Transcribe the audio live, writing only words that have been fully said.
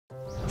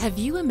Have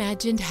you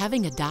imagined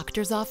having a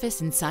doctor's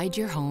office inside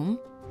your home?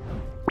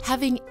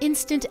 Having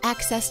instant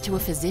access to a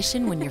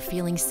physician when you're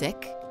feeling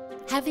sick?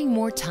 Having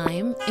more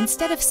time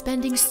instead of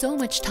spending so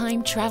much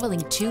time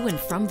traveling to and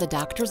from the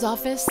doctor's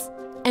office?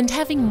 And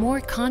having more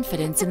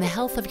confidence in the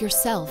health of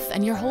yourself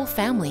and your whole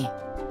family?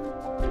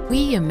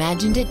 We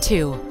imagined it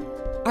too.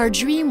 Our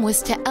dream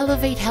was to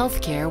elevate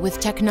healthcare with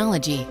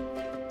technology,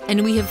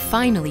 and we have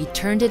finally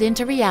turned it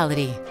into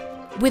reality.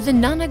 With the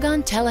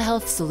Nonagon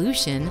telehealth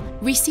solution,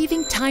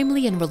 receiving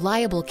timely and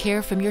reliable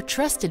care from your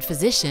trusted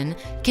physician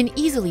can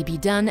easily be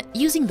done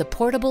using the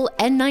portable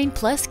N9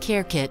 Plus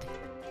Care Kit.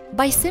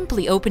 By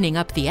simply opening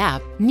up the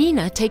app,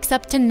 Nina takes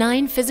up to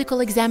 9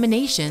 physical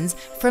examinations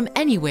from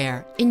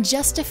anywhere in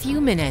just a few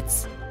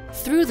minutes.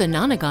 Through the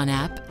Nonagon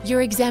app,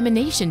 your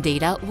examination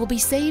data will be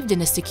saved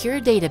in a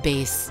secure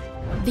database.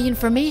 The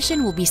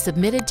information will be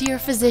submitted to your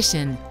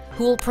physician,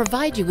 who will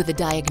provide you with the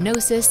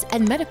diagnosis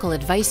and medical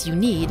advice you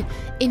need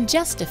in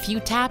just a few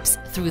taps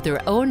through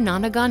their own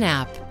Nonagon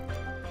app.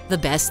 The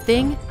best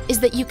thing is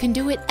that you can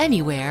do it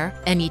anywhere,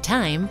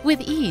 anytime,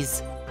 with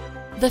ease.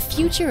 The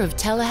future of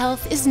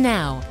telehealth is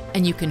now,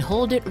 and you can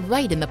hold it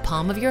right in the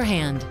palm of your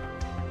hand.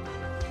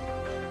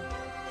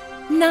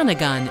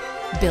 Nonagon,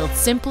 built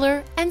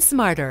simpler and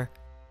smarter.